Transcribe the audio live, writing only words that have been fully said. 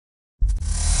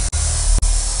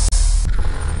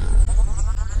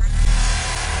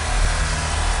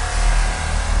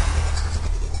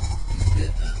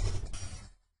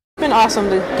been awesome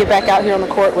to get back out here on the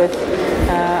court with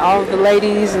all of the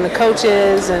ladies and the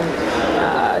coaches, and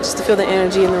just to feel the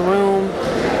energy in the room,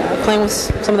 playing with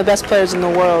some of the best players in the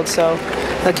world. So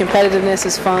the competitiveness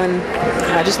is fun,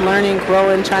 just learning,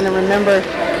 growing, trying to remember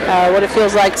what it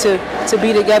feels like to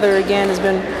be together again has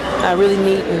been really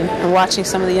neat, and watching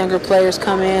some of the younger players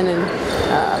come in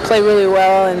and play really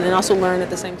well and also learn at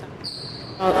the same time.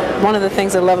 One of the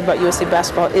things I love about USA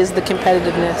basketball is the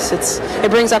competitiveness.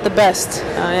 It brings out the best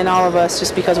in all of us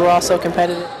just because we're all so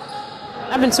competitive.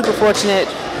 I've been super fortunate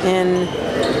in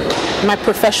my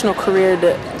professional career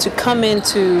to come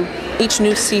into each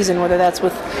new season, whether that's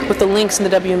with the Lynx in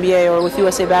the WNBA or with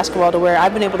USA basketball, to where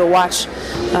I've been able to watch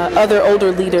other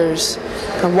older leaders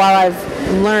while I've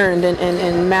learned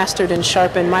and mastered and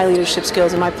sharpened my leadership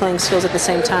skills and my playing skills at the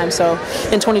same time. So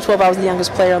in 2012 I was the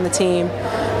youngest player on the team.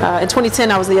 In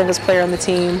 2010 I was the youngest player on the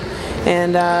team.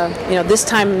 And this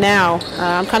time now,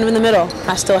 I'm kind of in the middle.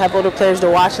 I still have older players to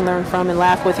watch and learn from and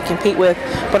laugh with and compete with,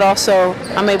 but also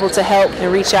I'm able to help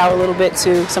and reach out a little bit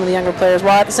to some of the younger players,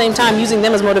 while at the same time using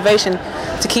them as motivation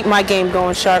to keep my game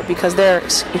going sharp, because they're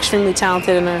extremely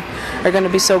talented and are going to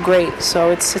be so great. So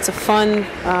it's a fun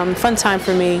time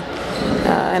for me,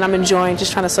 and I'm enjoying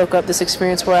just trying to soak up this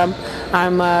experience where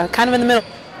I'm kind of in the middle.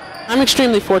 I'm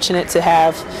extremely fortunate to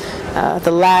have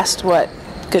the last,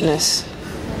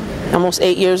 almost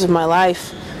 8 years of my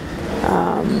life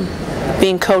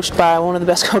being coached by one of the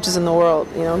best coaches in the world.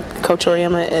 Coach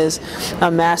Oriema is a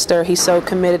master. He's so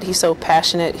committed, he's so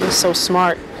passionate, he's so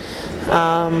smart,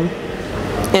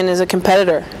 and is a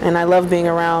competitor. And I love being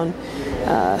around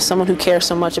someone who cares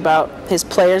so much about his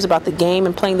players, about the game,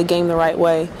 and playing the game the right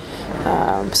way.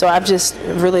 So I've just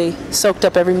really soaked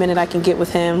up every minute I can get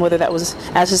with him, whether that was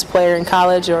as his player in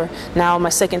college or now my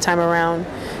second time around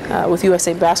with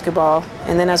USA basketball,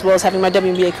 and then as well as having my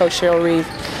WNBA coach Cheryl Reeve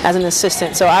as an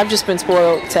assistant. So I've just been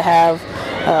spoiled to have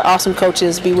awesome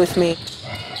coaches be with me.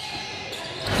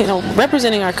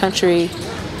 Representing our country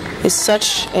is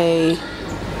such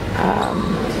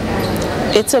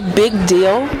it's a big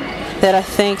deal that I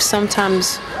think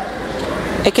sometimes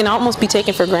it can almost be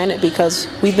taken for granted, because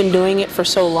we've been doing it for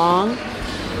so long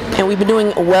and we've been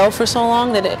doing well for so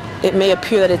long that it may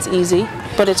appear that it's easy,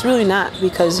 but it's really not,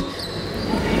 because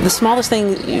the smallest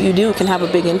thing you do can have a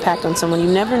big impact on someone.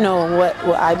 You never know what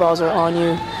eyeballs are on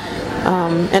you,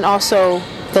 and also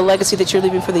the legacy that you're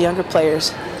leaving for the younger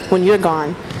players when you're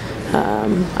gone.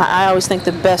 I always think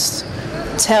the best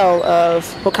tell of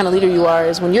what kind of leader you are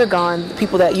is when you're gone, the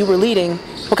people that you were leading,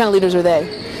 what kind of leaders are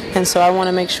they? And so I want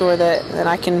to make sure that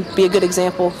I can be a good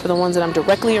example for the ones that I'm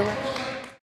directly around.